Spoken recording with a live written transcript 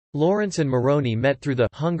Lawrence and Maroney met through the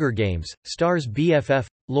Hunger Games. Star's BFF,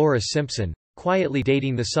 Laura Simpson, quietly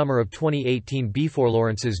dating the summer of 2018 before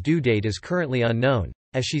Lawrence's due date is currently unknown,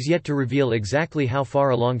 as she's yet to reveal exactly how far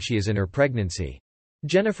along she is in her pregnancy.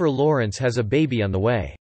 Jennifer Lawrence has a baby on the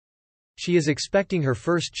way. She is expecting her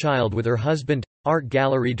first child with her husband, art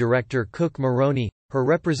gallery director Cook Maroney. Her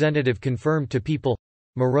representative confirmed to People,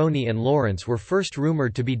 Maroney and Lawrence were first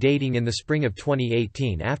rumored to be dating in the spring of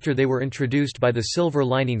 2018 after they were introduced by the Silver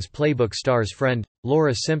Linings Playbook star's friend,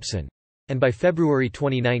 Laura Simpson. And by February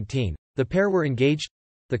 2019, the pair were engaged.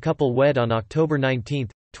 The couple wed on October 19,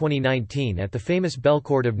 2019 at the famous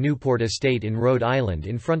Belcourt of Newport Estate in Rhode Island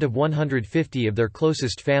in front of 150 of their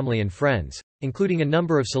closest family and friends, including a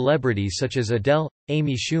number of celebrities such as Adele,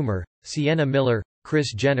 Amy Schumer, Sienna Miller,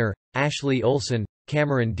 Kris Jenner, Ashley Olsen,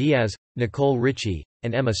 Cameron Diaz, Nicole Richie,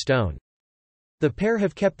 and Emma Stone. The pair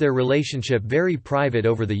have kept their relationship very private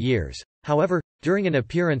over the years. However, during an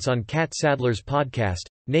appearance on Kat Sadler's podcast,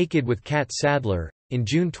 Naked with Kat Sadler, in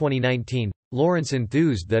June 2019, Lawrence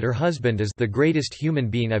enthused that her husband is the greatest human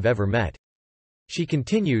being I've ever met. She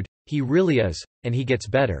continued, "He really is, and he gets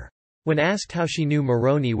better." When asked how she knew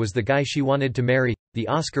Maroney was the guy she wanted to marry, the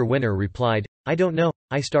Oscar winner replied, "I don't know,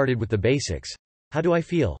 I started with the basics. How do I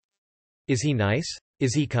feel? Is he nice?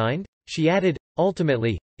 Is he kind?" She added,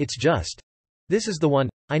 "Ultimately, it's just. This is the one.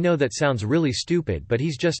 I know that sounds really stupid, but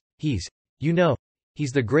he's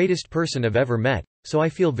the greatest person I've ever met, so I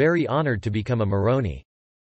feel very honored to become a Maroney."